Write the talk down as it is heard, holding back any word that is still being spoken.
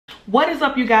What is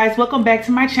up, you guys? Welcome back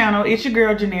to my channel. It's your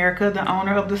girl Generica, the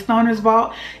owner of the Stoner's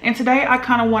Vault, and today I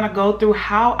kind of want to go through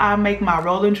how I make my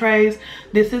rolling trays.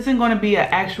 This isn't going to be an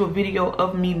actual video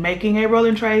of me making a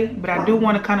rolling tray, but I do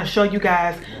want to kind of show you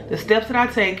guys the steps that I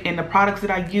take and the products that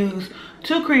I use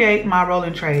to create my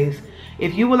rolling trays.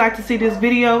 If you would like to see this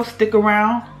video, stick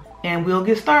around and we'll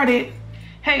get started.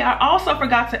 Hey, I also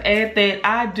forgot to add that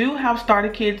I do have starter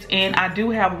kits, and I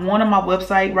do have one on my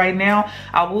website right now.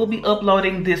 I will be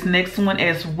uploading this next one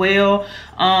as well.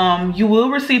 You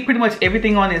will receive pretty much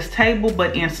everything on this table,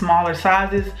 but in smaller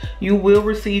sizes. You will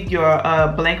receive your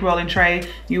blank rolling tray.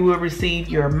 You will receive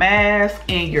your mask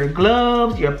and your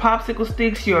gloves, your popsicle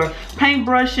sticks, your paint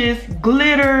brushes,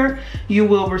 glitter. You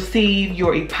will receive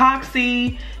your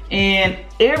epoxy and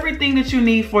everything that you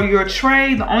need for your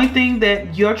tray. The only thing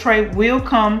that your tray will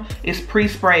come is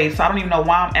pre-sprayed. So I don't even know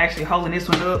why I'm actually holding this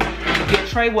one up. Your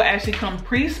tray will actually come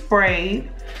pre-sprayed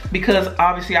because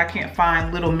obviously I can't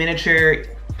find little miniature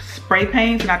spray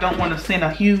paints, and I don't want to send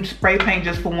a huge spray paint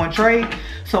just for one tray.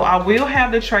 So I will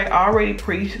have the tray already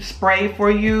pre-sprayed for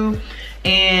you,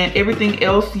 and everything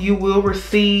else you will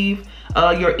receive.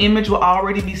 Your image will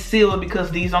already be sealed because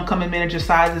these don't come in miniature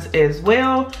sizes as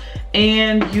well.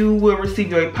 And you will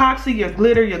receive your epoxy, your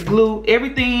glitter, your glue,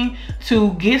 everything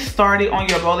to get started on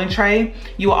your rolling tray.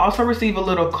 You will also receive a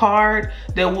little card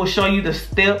that will show you the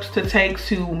steps to take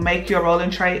to make your rolling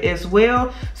tray as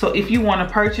well. So if you want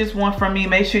to purchase one from me,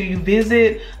 make sure you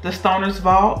visit the Stoner's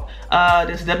Vault.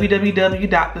 That's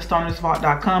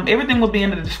www.thestonersvault.com. Everything will be in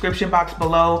the description box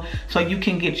below, so you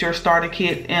can get your starter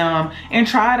kit and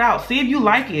try it out. See if you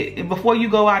like it before you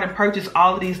go out and purchase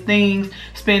all of these things.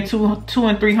 Spend $200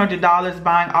 and $300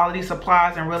 buying all of these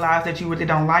supplies and realize that you really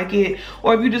don't like it.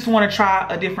 Or if you just want to try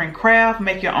a different craft,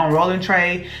 make your own rolling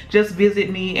tray, just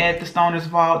visit me at the Stoner's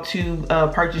Vault to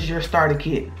purchase your starter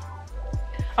kit.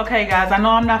 Okay guys, I know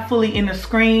I'm not fully in the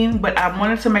screen, but I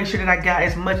wanted to make sure that I got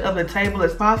as much of the table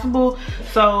as possible.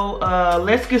 So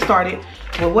let's get started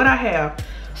with what I have.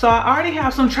 So I already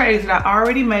have some trays that I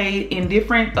already made in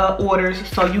different orders,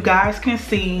 so you guys can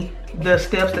see the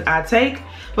steps that I take.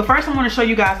 But first I'm going to show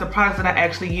you guys the products that I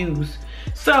actually use.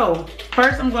 So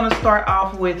first I'm going to start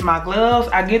off with my gloves.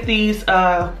 I get these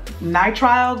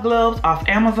nitrile gloves off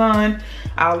Amazon.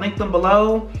 I'll link them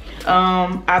below.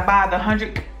 I buy the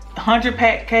 100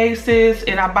 pack cases,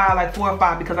 and I buy like 4 or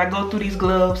 5 because I go through these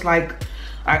gloves like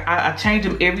I change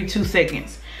them every 2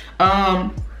 seconds.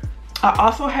 I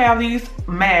also have these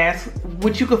masks,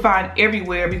 which you can find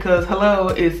everywhere because hello,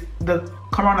 it's the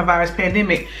coronavirus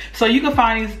pandemic. So you can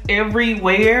find these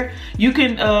everywhere. You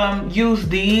can use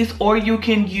these, or you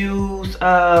can use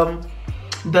the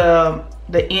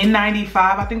N95,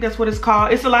 I think that's what it's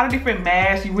called. It's a lot of different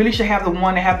masks. You really should have the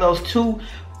one that have those 2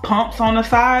 pumps on the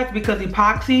sides because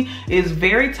epoxy is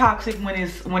very toxic when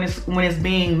it's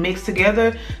being mixed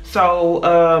together.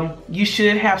 So you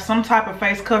should have some type of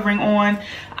face covering on.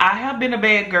 I have been a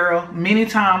bad girl many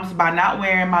times by not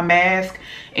wearing my mask,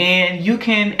 and you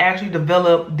can actually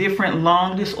develop different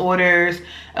lung disorders,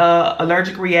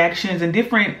 allergic reactions, and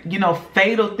different, you know,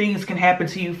 fatal things can happen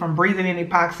to you from breathing in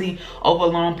epoxy over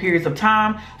long periods of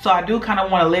time. So I do kind of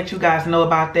want to let you guys know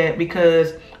about that,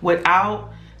 because without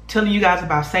telling you guys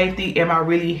about safety, am I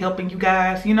really helping you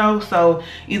guys, you know? So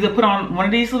either put on one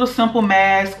of these little simple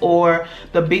masks or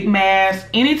the big mask.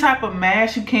 Any type of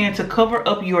mask you can to cover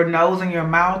up your nose and your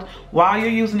mouth while you're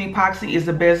using epoxy is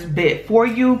the best bet for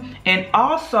you. And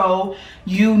also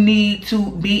you need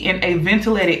to be in a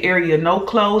ventilated area. No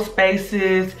closed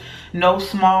spaces, no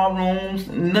small rooms,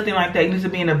 nothing like that. You need to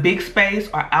be in a big space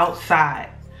or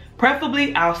outside,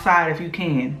 preferably outside if you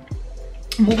can.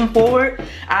 Moving forward,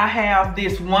 I have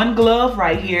this one glove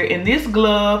right here, and this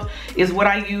glove is what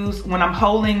I use when I'm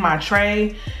holding my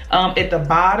tray at the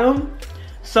bottom.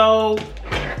 So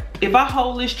if I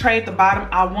hold this tray at the bottom,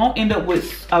 I won't end up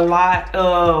with a lot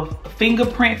of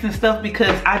fingerprints and stuff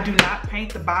because I do not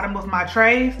paint the bottom of my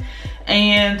trays.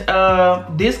 And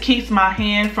this keeps my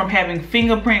hand from having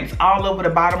fingerprints all over the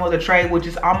bottom of the tray, which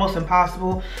is almost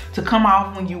impossible to come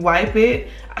off when you wipe it.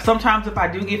 Sometimes if I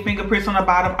do get fingerprints on the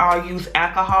bottom, I'll use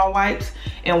alcohol wipes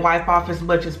and wipe off as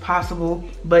much as possible.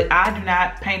 But I do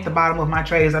not paint the bottom of my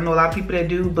trays. I know a lot of people that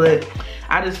do, but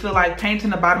I just feel like painting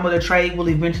the bottom of the tray will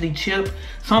eventually chip.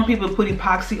 Some people put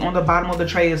epoxy on the bottom of the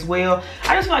tray as well.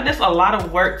 I just feel like that's a lot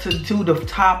of work to do the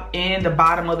top and the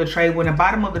bottom of the tray, when the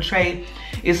bottom of the tray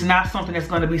is not something that's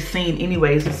going to be seen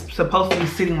anyways. It's supposed to be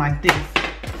sitting like this.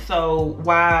 So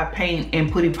why paint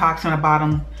and put epoxy on the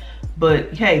bottom?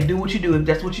 But hey, do what you do. If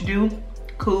that's what you do,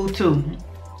 cool too.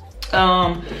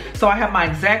 So I have my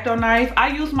X-Acto knife. I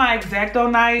use my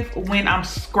X-Acto knife when I'm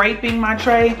scraping my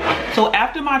tray. So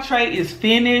after my tray is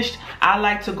finished, I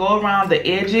like to go around the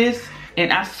edges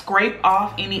and I scrape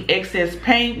off any excess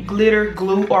paint, glitter,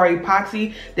 glue, or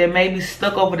epoxy that may be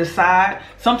stuck over the side.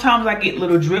 Sometimes I get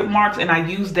little drip marks and I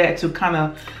use that to kind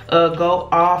of go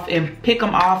off and pick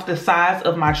them off the sides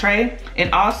of my tray.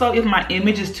 And also if my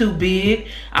image is too big,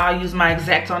 I'll use my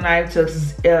X-Acto knife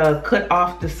to cut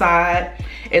off the side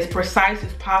as precise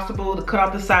as possible, to cut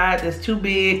off the side that's too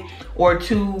big or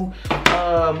too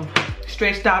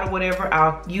stretched out or whatever.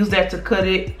 I'll use that to cut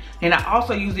it. And I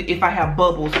also use it if I have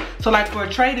bubbles. So like for a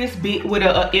tray this big, with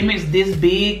an image this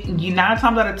big, 9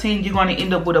 times out of 10 you're going to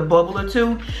end up with a bubble or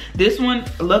two. This one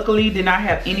luckily did not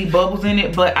have any bubbles in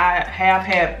it, but I have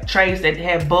had trays that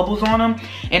have bubbles on them,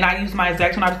 and I use my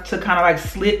X-Acto knife to kind of like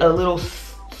slit a little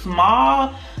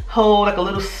small hole, like a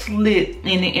little slit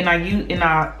in it, and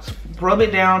I rub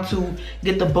it down to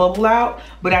get the bubble out.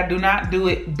 But I do not do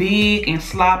it big and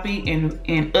sloppy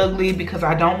and ugly, because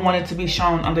I don't want it to be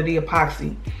shown under the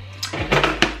epoxy.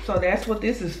 So that's what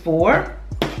this is for.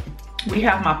 We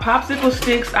have my popsicle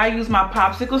sticks. I use my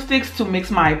popsicle sticks to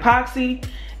mix my epoxy,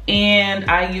 and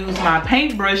I use my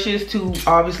paint brushes to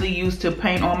obviously use to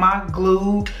paint on my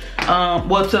glue.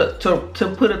 Well,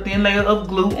 to put a thin layer of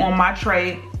glue on my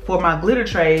tray. For my glitter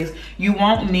trays, you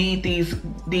won't need these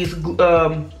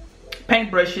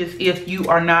paint brushes if you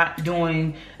are not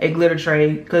doing a glitter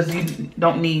tray, because you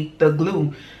don't need the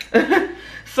glue.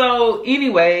 So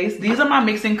anyways, these are my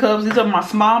mixing cups. These are my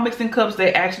small mixing cups.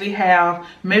 They actually have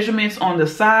measurements on the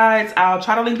sides. I'll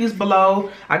try to link these below.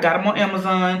 I got them on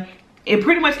Amazon. And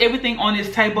pretty much everything on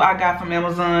this table I got from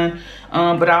Amazon,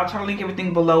 but I'll try to link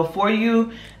everything below for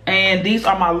you. And these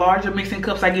are my larger mixing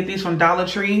cups. I get these from Dollar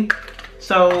Tree.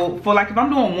 So for like if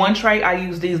I'm doing one tray, I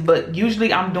use these, but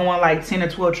usually I'm doing like 10 or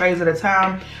 12 trays at a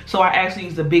time. So I actually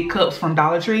use the big cups from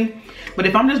Dollar Tree. But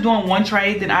if I'm just doing one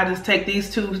tray, then I just take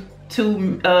these two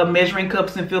measuring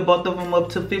cups and fill both of them up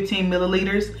to 15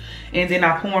 milliliters, and then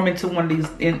I pour them into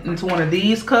one of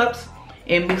these cups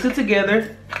and mix it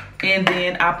together, and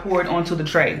then I pour it onto the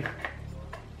tray.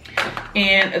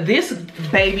 And this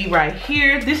baby right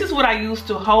here, this is what I use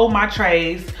to hold my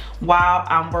trays while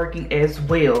I'm working as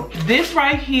well. This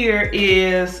right here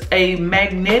is a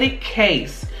magnetic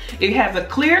case. It has a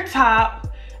clear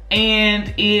top,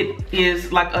 and it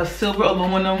is like a silver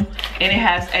aluminum, and it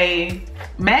has a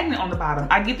magnet on the bottom.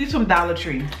 I get these from Dollar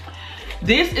Tree.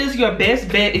 This is your best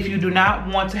bet if you do not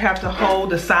want to have to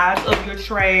hold the sides of your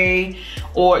tray,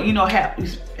 or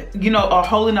or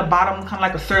holding the bottom kind of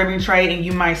like a serving tray and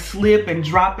you might slip and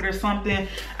drop it or something.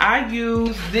 I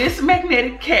use this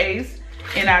magnetic case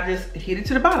and I just hit it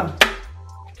to the bottom.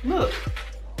 Look,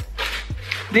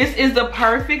 this is the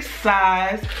perfect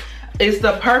size. It's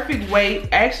the perfect weight.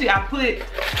 Actually, I put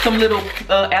some little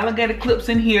alligator clips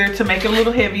in here to make it a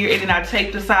little heavier, and then I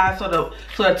take the sides so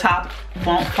the top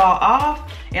won't fall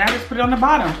off, and I just put it on the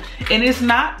bottom. And it's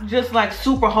not just like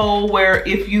super hole where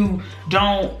if you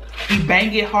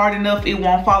bang it hard enough, it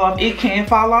won't fall off. It can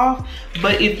fall off,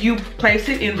 but if you place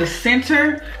it in the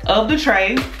center of the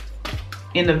tray,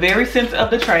 in the very center of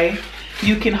the tray,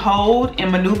 you can hold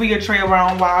and maneuver your tray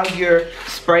around while you're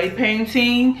spray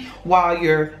painting, while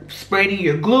you're spreading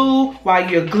your glue, while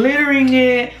you're glittering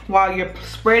it, while you're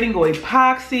spreading your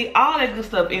epoxy, all that good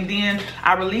stuff. And then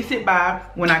I release it by,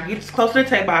 when I get close to the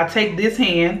table, I take this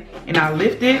hand and I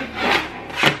lift it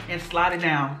and slide it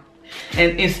down.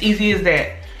 And it's easy as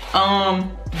that.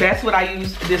 That's what I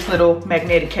use this little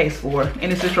magnetic case for.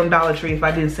 And this is from Dollar Tree if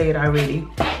I didn't say it already.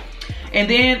 And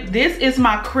then this is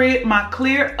my clear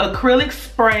acrylic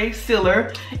spray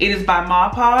sealer. It is by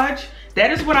Mod Podge.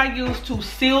 That is what I use to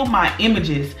seal my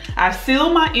images. I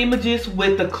seal my images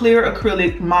with the clear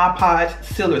acrylic Mod Podge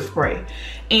sealer spray.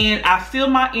 And I seal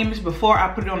my image before I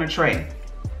put it on a tray.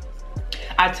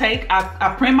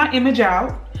 I print my image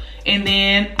out, and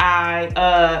then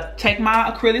I take my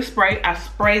acrylic spray. I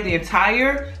spray the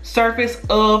entire surface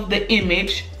of the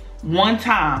image one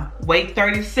time. Wait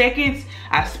 30 seconds.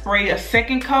 I spray a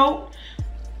second coat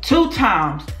 2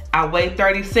 times. I wait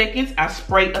 30 seconds. I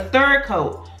spray a third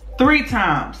coat 3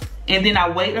 times. And then I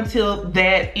wait until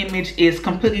that image is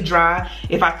completely dry.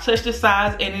 If I touch the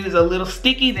sides and it is a little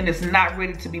sticky, then it's not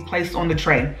ready to be placed on the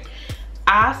tray.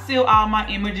 I seal all my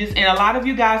images, and a lot of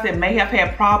you guys that may have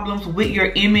had problems with your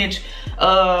image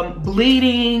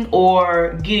bleeding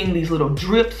or getting these little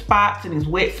drip spots and these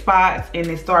wet spots and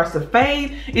it starts to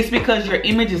fade, it's because your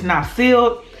image is not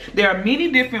sealed. There are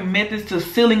many different methods to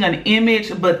sealing an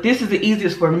image, but this is the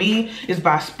easiest for me, is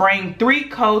by spraying 3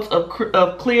 coats of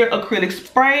clear acrylic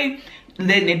spray.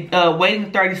 letting it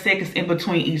waiting 30 seconds in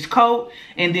between each coat,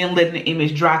 and then letting the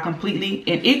image dry completely,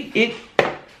 and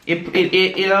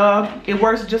it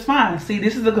works just fine. See,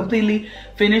 this is a completely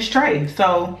finished tray,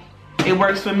 so it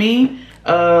works for me.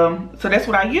 So that's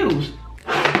what I use.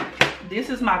 This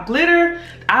is my glitter.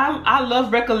 I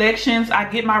love Recollections. I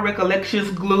get my Recollections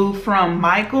glue from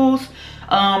Michaels.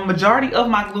 Majority of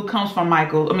my glue comes from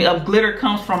Michaels. I mean, of glitter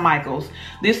comes from Michaels.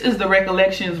 This is the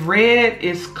Recollections red.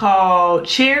 It's called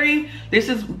Cherry. This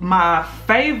is my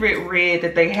favorite red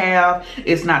that they have.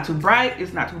 It's not too bright.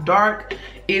 It's not too dark.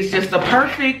 It's just the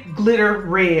perfect glitter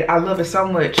red. I love it so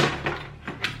much.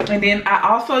 And then I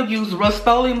also use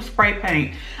Rust-Oleum spray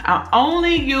paint. I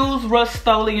only use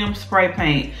Rust-Oleum spray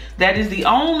paint. That is the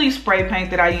only spray paint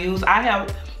that I use. I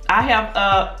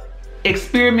have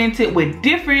experimented with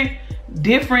different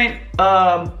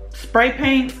spray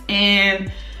paints,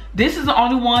 and this is the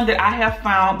only one that I have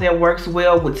found that works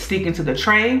well with sticking to the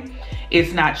tray.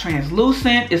 It's not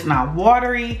translucent, it's not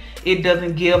watery, it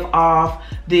doesn't give off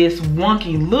this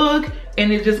wonky look,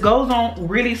 and it just goes on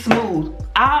really smooth.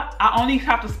 I only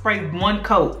have to spray one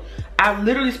coat. I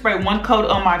literally spray one coat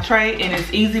on my tray, and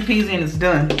it's easy peasy and it's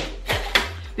done.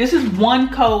 This is one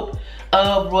coat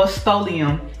of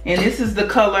Rust-Oleum, and this is the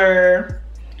color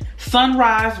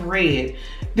Sunrise Red.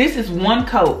 This is one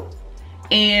coat,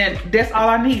 and that's all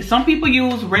I need. Some people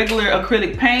use regular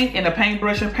acrylic paint and a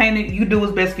paintbrush and paint it. You do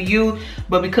what's best for you,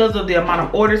 but because of the amount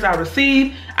of orders I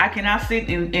receive, I cannot sit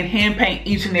and hand paint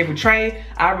each and every tray.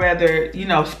 I'd rather, you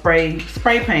know, spray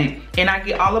paint. And I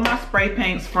get all of my spray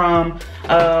paints from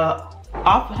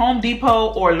off Home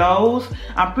Depot or Lowe's.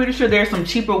 I'm pretty sure there's some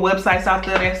cheaper websites out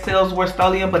there that sells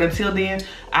Rust-Oleum, but until then,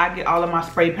 I get all of my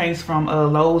spray paints from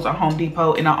Lowe's or Home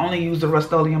Depot, and I only use the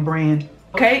Rust-Oleum brand.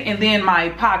 Okay, and then my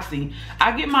epoxy.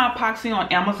 I get my epoxy on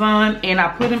Amazon, and I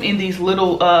put them in these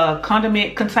little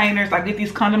condiment containers. I get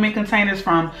these condiment containers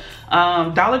from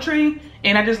Dollar Tree,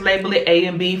 and I just label it A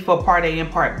and B for part A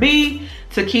and part B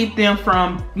to keep them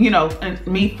from, you know,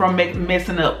 me from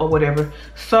messing up or whatever.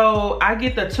 So I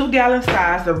get the 2 gallon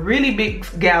size, the really big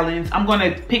gallons. I'm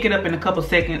gonna pick it up in a couple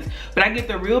seconds, but I get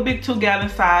the real big 2 gallon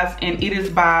size, and it is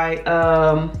by,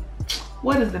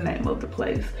 what is the name of the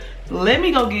place? Let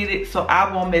me go get it so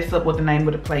I won't mess up what the name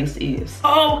of the place is.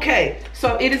 Okay,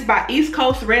 so it is by East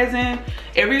Coast Resin.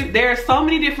 There are so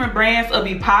many different brands of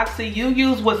epoxy. You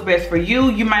use what's best for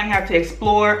you. You might have to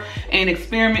explore and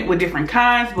experiment with different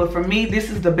kinds, but for me, this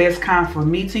is the best kind for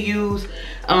me to use.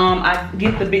 I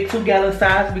get the big 2 gallon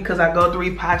size because I go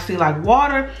through epoxy like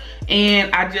water,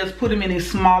 and I just put them in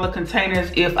these smaller containers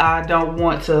if I don't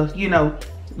want to, you know,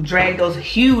 drag those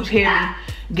huge heavy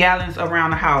gallons around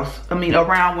the house. I mean,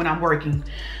 around when I'm working.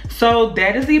 So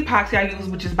that is the epoxy I use,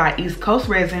 which is by East Coast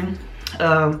Resin.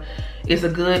 It's a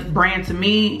good brand to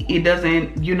me. It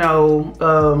doesn't, you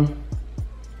know,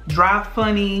 dry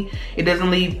funny. It doesn't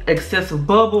leave excessive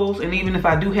bubbles, and even if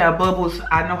I do have bubbles,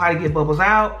 I know how to get bubbles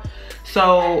out.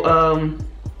 So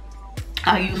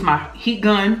I use my heat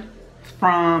gun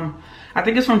from, I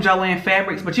think it's from Joann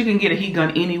Fabrics, but you can get a heat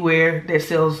gun anywhere that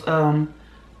sells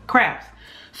crafts.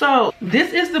 So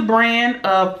this is the brand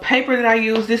of paper that I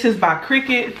use. This is by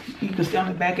Cricut. You can see on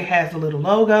the back it has a little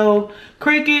logo.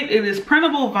 Cricut, it is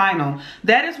printable vinyl.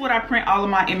 That is what I print all of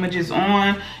my images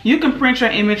on. You can print your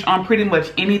image on pretty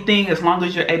much anything as long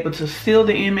as you're able to seal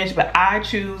the image, but I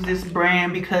choose this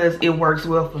brand because it works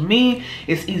well for me.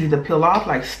 It's easy to peel off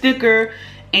like sticker,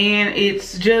 and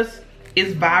it's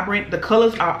vibrant. The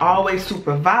colors are always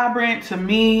super vibrant to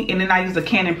me, and then I use a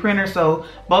Canon printer, so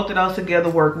both of those together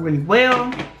work really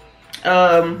well.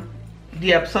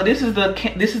 Yep, so this is the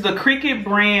Cricut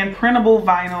brand printable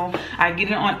vinyl. I get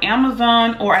it on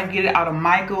Amazon, or I get it out of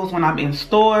Michaels when I'm in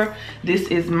store. This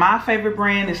is my favorite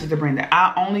brand. This is the brand that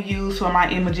I only use for my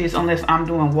images unless I'm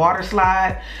doing water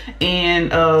slide,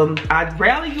 and I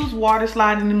rarely use water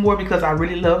slide anymore because I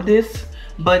really love this.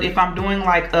 But if I'm doing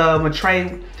like a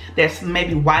tray that's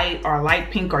maybe white or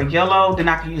light pink or yellow, then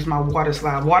I can use my water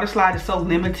slide. Water slide is so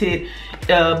limited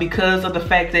because of the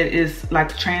fact that it's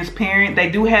like transparent. They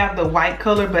do have the white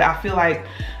color, but I feel like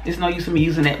it's no use in me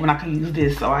using it when I can use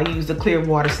this. So I use the clear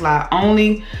water slide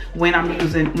only when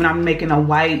I'm making a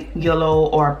white, yellow,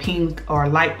 or pink or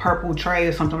light purple tray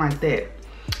or something like that.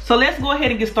 So let's go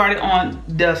ahead and get started on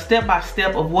the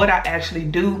step-by-step of what I actually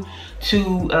do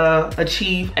to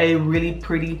achieve a really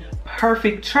pretty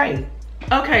perfect tray.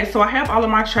 Okay, so I have all of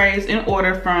my trays in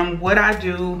order from what I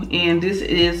do, and this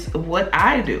is what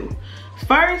I do.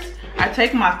 First, I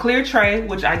take my clear tray,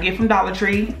 which I get from Dollar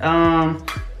Tree, and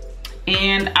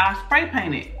I spray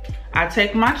paint it. I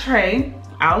take my tray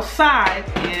outside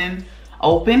in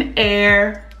open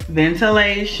air,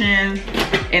 ventilation,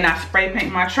 And I spray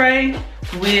paint my tray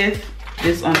with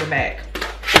this on the back.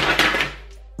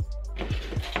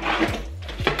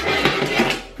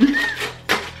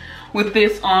 With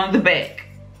this on the back.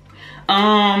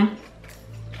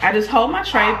 I just hold my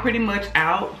tray pretty much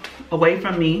out away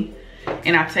from me,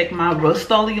 and I take my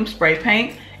Rust-Oleum spray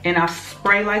paint and I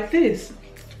spray like this.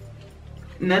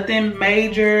 Nothing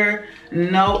major,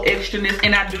 no extraness,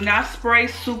 and I do not spray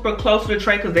super close to the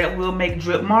tray because that will make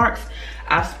drip marks.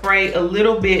 I spray a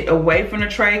little bit away from the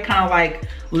tray, kind of like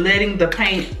letting the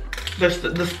paint,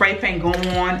 the spray paint go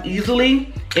on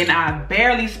easily, and I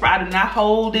barely spray. I do not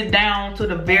hold it down to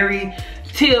the very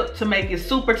tip to make it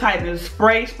super tight and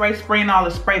spraying all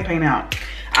the spray paint out.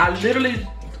 I literally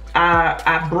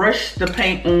I brush the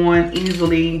paint on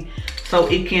easily so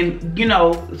it can, you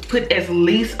know, put as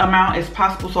least amount as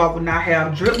possible so I would not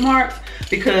have drip marks,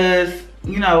 because,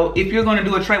 you know, if you're going to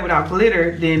do a tray without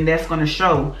glitter, then that's going to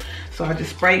show. So I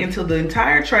just spray until the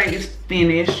entire tray is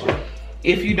finished.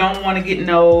 If you don't want to get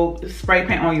no spray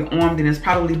paint on your arm, then it's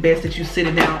probably best that you sit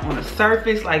it down on a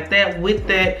surface like that with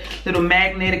that little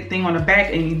magnetic thing on the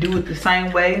back, and you do it the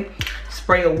same way.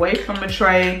 Spray away from the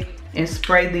tray and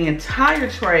spray the entire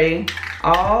tray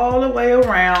all the way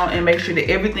around, and make sure that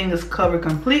everything is covered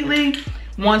completely.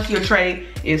 Once your tray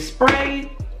is sprayed,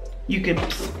 you can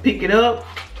pick it up,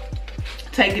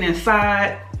 take it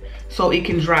inside so it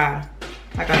can dry.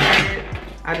 Like I said,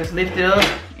 I just lift it up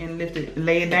and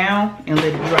lay it down and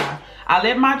let it dry. I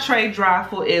let my tray dry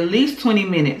for at least 20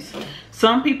 minutes.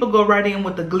 Some people go right in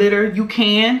with the glitter. You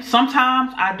can.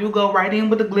 Sometimes I do go right in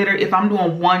with the glitter if I'm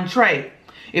doing one tray.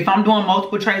 If I'm doing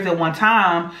multiple trays at one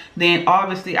time, then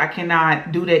obviously I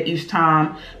cannot do that each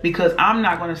time, because I'm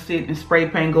not going to sit and spray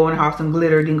paint, go in the house and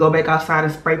glitter, then go back outside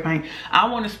and spray paint. I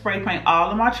want to spray paint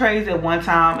all of my trays at one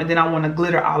time, and then I want to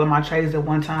glitter all of my trays at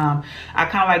one time. I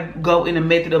kind of like go in the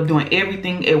method of doing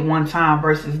everything at one time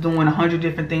versus doing 100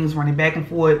 different things running back and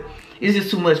forth. It's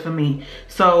just too much for me.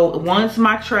 So once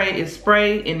my tray is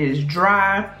sprayed and it is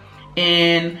dry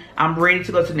and I'm ready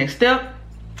to go to the next step,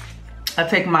 I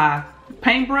take my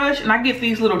paintbrush, and I get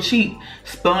these little cheap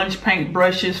sponge paint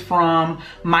brushes from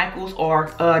Michael's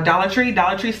or Dollar Tree.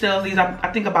 Dollar Tree sells these,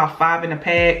 I think about 5 in a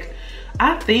pack.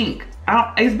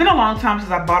 It's been a long time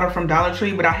since I bought them from Dollar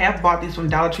Tree, but I have bought these from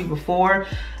Dollar Tree before.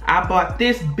 I bought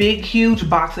this big huge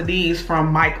box of these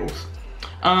from Michael's.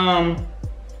 I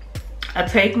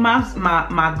take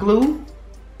my glue.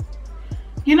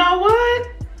 You know what?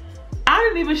 I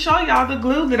didn't even show y'all the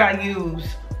glue that I use.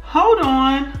 Hold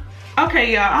on.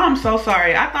 Okay, y'all, I'm so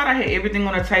sorry. I thought I had everything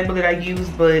on the table that I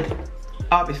used, but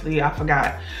obviously I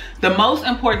forgot. The most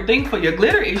important thing for your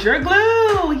glitter is your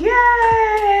glue.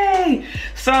 Yay!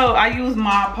 So I use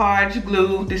Mod Podge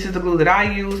glue. This is the glue that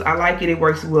I use. I like it. It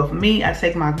works well for me. I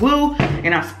take my glue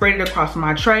and I spread it across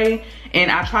my tray, and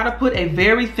I try to put a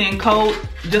very thin coat,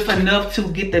 just enough to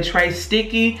get the tray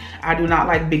sticky. I do not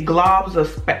like big globs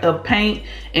of paint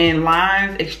and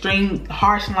lines, extreme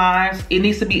harsh lines. It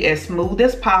needs to be as smooth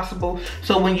as possible,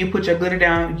 so when you put your glitter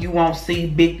down, you won't see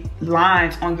big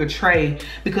lines on your tray,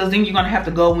 because then you're gonna have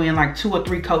to go in like 2 or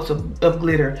 3 coats of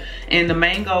glitter. And the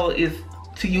main goal is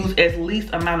to use as least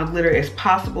amount of glitter as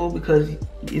possible, because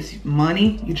it's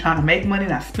money. You're trying to make money,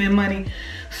 not spend money.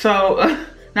 So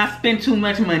not spend too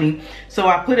much money. So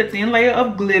I put a thin layer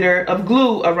of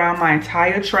glue around my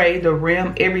entire tray, the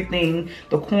rim, everything,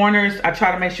 the corners. I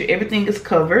try to make sure everything is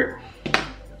covered.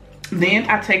 Then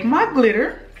I take my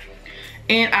glitter,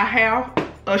 and I have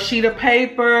a sheet of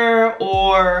paper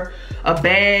or a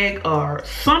bag or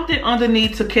something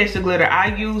underneath to catch the glitter.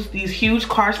 I use these huge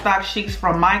cardstock sheets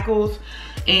from Michael's,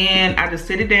 and I just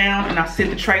sit it down and I sit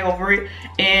the tray over it,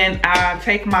 and I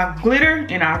take my glitter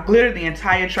and I glitter the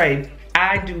entire tray.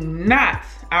 I do not,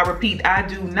 I repeat, I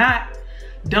do not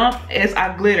dump as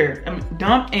I glitter.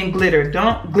 Dump and glitter,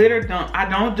 dump, glitter, dump. I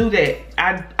don't do that.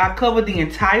 I cover the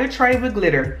entire tray with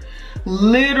glitter.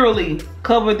 Literally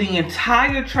cover the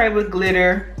entire tray with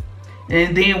glitter.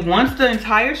 And then once the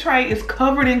entire tray is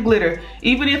covered in glitter,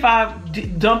 even if I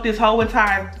dump this whole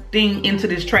entire thing into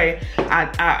this tray,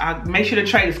 I make sure the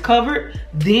tray is covered,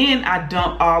 then I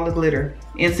dump all the glitter.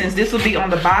 And since this will be on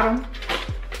the bottom,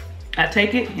 I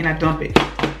take it and I dump it.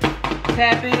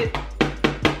 Tap it,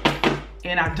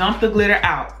 and I dump the glitter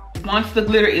out. Once the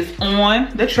glitter is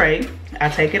on the tray, I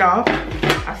take it off,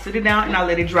 I sit it down, and I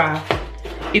let it dry.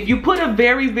 If you put a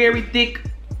very, very thick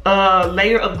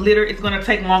layer of glitter, it's gonna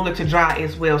take longer to dry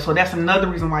as well. So that's another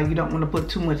reason why you don't want to put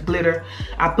too much glitter.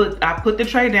 I put the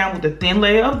tray down with a thin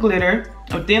layer of glitter,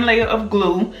 a thin layer of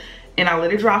glue, and I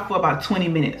let it dry for about 20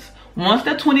 minutes. Once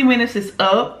the 20 minutes is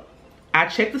up, I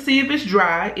check to see if it's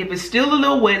dry. If it's still a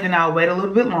little wet, then I'll wait a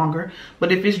little bit longer.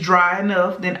 But if it's dry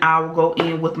enough, then I will go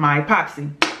in with my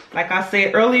epoxy. Like I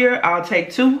said earlier, I'll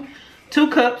take two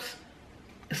cups,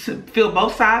 fill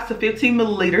both sides to 15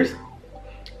 milliliters.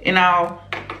 And I'll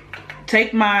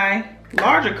take my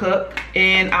larger cup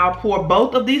and I'll pour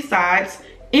both of these sides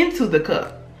into the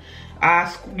cup.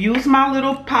 I use my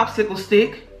little popsicle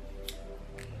stick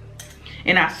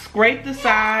and I scrape the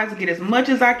sides, get as much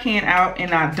as I can out,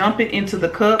 and I dump it into the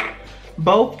cup,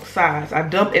 both sides. I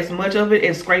dump as much of it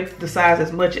and scrape the sides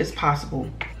as much as possible.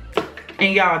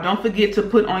 And y'all, don't forget to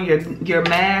put on your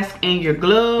mask and your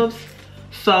gloves.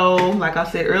 So, like I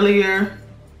said earlier,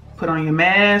 put on your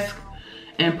mask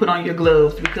and put on your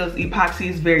gloves, because epoxy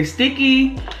is very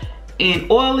sticky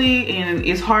and oily, and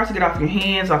it's hard to get off your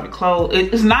hands, off your clothes.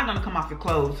 It's not gonna come off your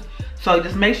clothes. So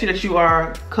just make sure that you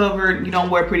are covered. You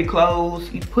don't wear pretty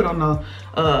clothes. You put on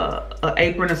a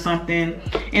apron or something.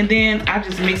 And then I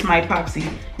just mix my epoxy.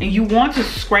 And you want to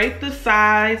scrape the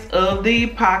sides of the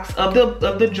epoxy,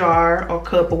 of the jar or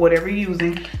cup or whatever you're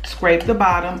using. Scrape the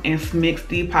bottom and mix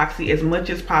the epoxy as much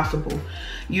as possible.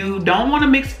 You don't want to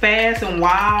mix fast and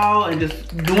wild and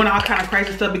just doing all kind of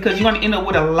crazy stuff, because you're going to end up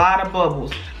with a lot of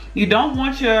bubbles. You don't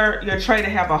want your tray to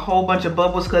have a whole bunch of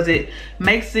bubbles, because it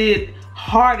makes it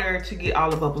harder to get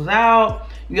all the bubbles out.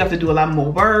 You have to do a lot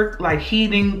more work, like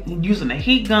heating, using a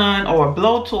heat gun or a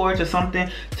blowtorch or something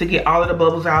to get all of the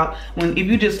bubbles out. If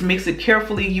you just mix it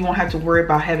carefully, you won't have to worry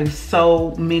about having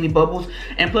so many bubbles.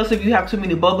 And plus, if you have too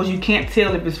many bubbles, you can't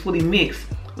tell if it's fully mixed.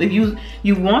 If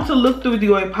you want to look through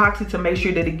your epoxy to make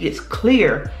sure that it gets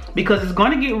clear, because it's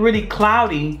going to get really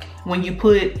cloudy when you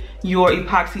put your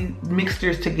epoxy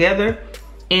mixtures together.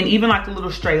 And even like the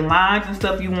little straight lines and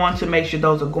stuff, you want to make sure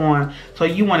those are going. So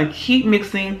you want to keep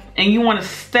mixing, and you want to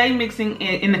stay mixing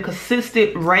in a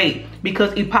consistent rate,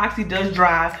 because epoxy does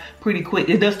dry pretty quick.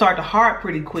 It does start to hard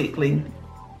pretty quickly.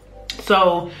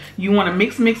 So you want to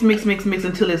mix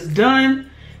until it's done.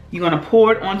 You're going to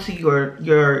pour it onto your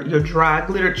dry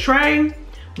glitter tray.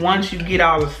 Once you get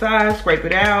all the sides, scrape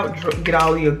it out, get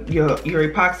all your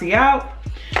epoxy out,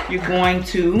 you're going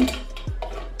to,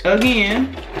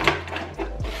 again,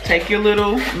 take your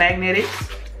little magnetic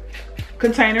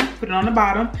container, put it on the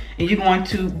bottom, and you're going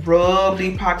to rub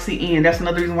the epoxy in. That's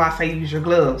another reason why I say use your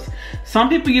gloves. Some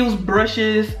people use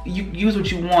brushes. You use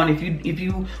what you want. If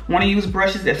you want to use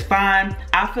brushes, that's fine.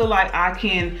 I feel like I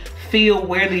can feel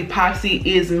where the epoxy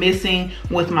is missing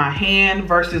with my hand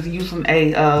versus using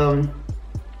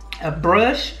a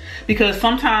brush, because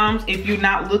sometimes if you're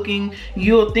not looking,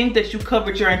 you'll think that you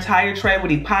covered your entire tray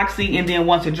with epoxy, and then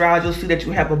once it dries, you'll see that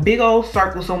you have a big old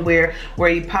circle somewhere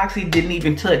where epoxy didn't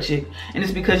even touch it, and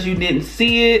it's because you didn't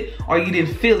see it or you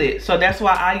didn't feel it. So that's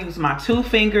why I use my 2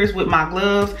 fingers with my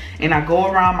gloves, and I go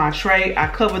around my tray. I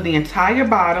cover the entire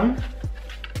bottom,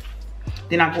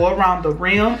 then I go around the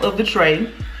rim of the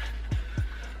tray,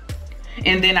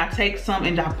 and then I take some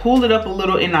and I pull it up a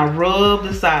little, and I rub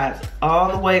the sides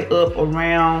all the way up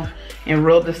around and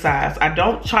rub the sides. I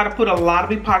don't try to put a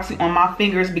lot of epoxy on my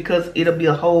fingers, because it'll be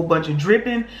a whole bunch of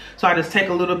dripping. So I just take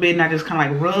a little bit and I just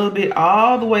kind of like rub it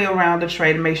all the way around the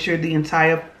tray to make sure the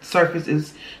entire surface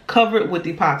is covered with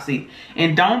epoxy.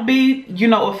 And don't be,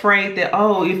 afraid that,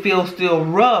 oh, it feels still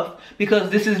rough, because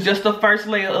this is just the first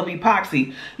layer of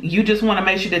epoxy. You just want to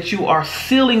make sure that you are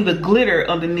sealing the glitter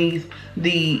underneath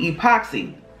the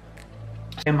epoxy.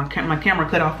 And my camera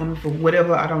cut off on me for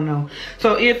whatever, I don't know.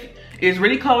 So if it's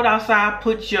really cold outside,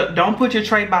 don't put your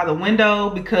tray by the window,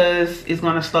 because it's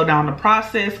going to slow down the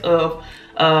process of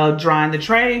drying the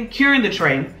tray, curing the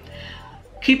tray.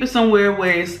 Keep it somewhere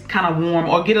where it's kind of warm,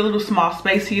 or get a little small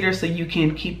space heater so you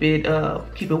can keep it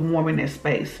warm in that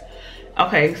space.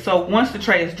 Okay, so once the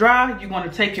tray is dry, you're going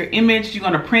to take your image, you're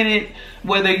going to print it,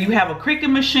 whether you have a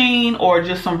Cricut machine or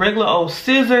just some regular old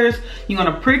scissors. You're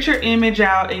going to print your image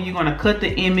out, and you're going to cut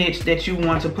the image that you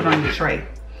want to put on your tray.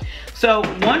 So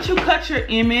once you cut your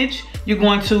image, you're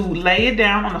going to lay it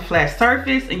down on a flat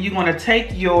surface, and you're going to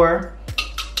take your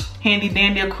handy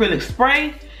dandy acrylic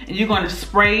spray, and you're going to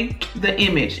spray the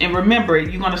image. And remember,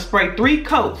 you're going to spray 3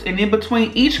 coats, and in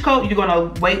between each coat, you're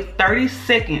going to wait 30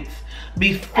 seconds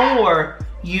before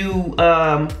you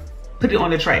put it on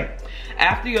the tray.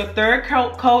 After your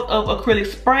 3rd coat of acrylic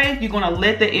spray, you're going to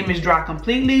let the image dry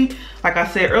completely. Like I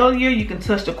said earlier, you can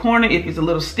touch the corner. If it's a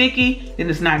little sticky, then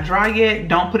it's not dry yet,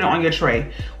 don't put it on your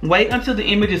tray. Wait until the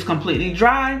image is completely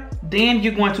dry, then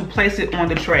you're going to place it on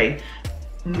the tray.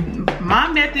 My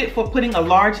method for putting a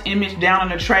large image down on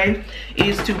the tray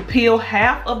is to peel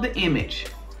half of the image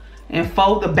and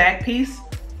fold the back piece.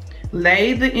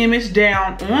 Lay the image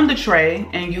down on the tray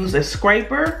and use a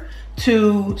scraper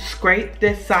to scrape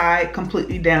this side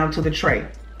completely down to the tray.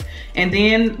 And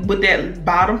then with that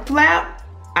bottom flap,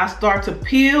 I start to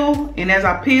peel, and as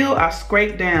I peel, I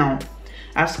scrape down.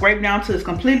 I scrape down till it's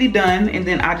completely done, and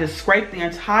then I just scrape the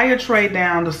entire tray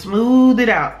down to smooth it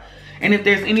out. And if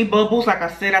there's any bubbles, like I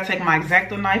said, I take my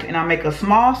X-Acto knife and I make a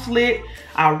small slit.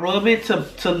 I rub it to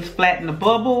flatten the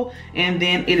bubble, and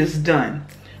then it is done.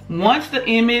 Once the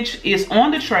image is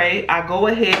on the tray, I go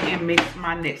ahead and mix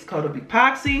my next coat of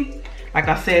epoxy. Like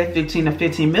I said, 15 to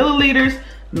 15 milliliters.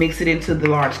 Mix it into the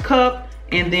large cup,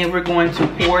 and then we're going to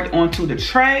pour it onto the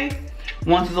tray.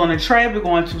 Once it's on the tray, we're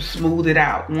going to smooth it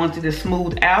out. Once it is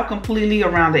smoothed out completely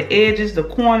around the edges, the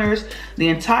corners, the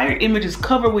entire image is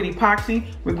covered with epoxy,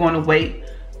 we're going to wait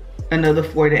another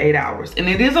 4 to 8 hours. And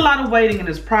it is a lot of waiting in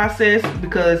this process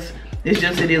because it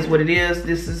is what it is.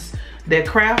 This is that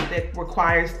craft that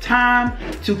requires time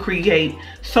to create.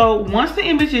 So once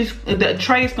the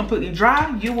tray is completely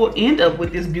dry, you will end up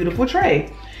with this beautiful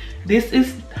tray. This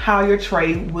is how your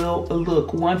tray will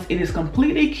look once it is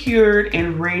completely cured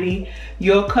and ready.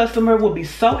 Your customer will be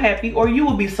so happy, or you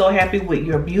will be so happy with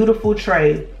your beautiful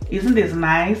tray. Isn't this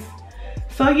nice?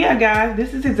 So yeah, guys,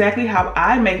 this is exactly how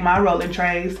I make my rolling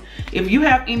trays. If you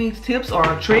have any tips or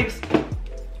tricks,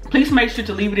 please make sure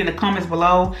to leave it in the comments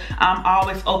below. I'm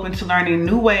always open to learning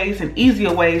new ways and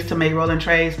easier ways to make rolling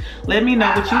trays. Let me know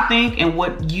what you think and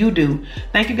what you do.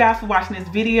 Thank you guys for watching this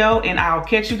video, and I'll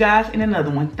catch you guys in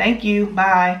another one. Thank you.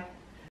 Bye.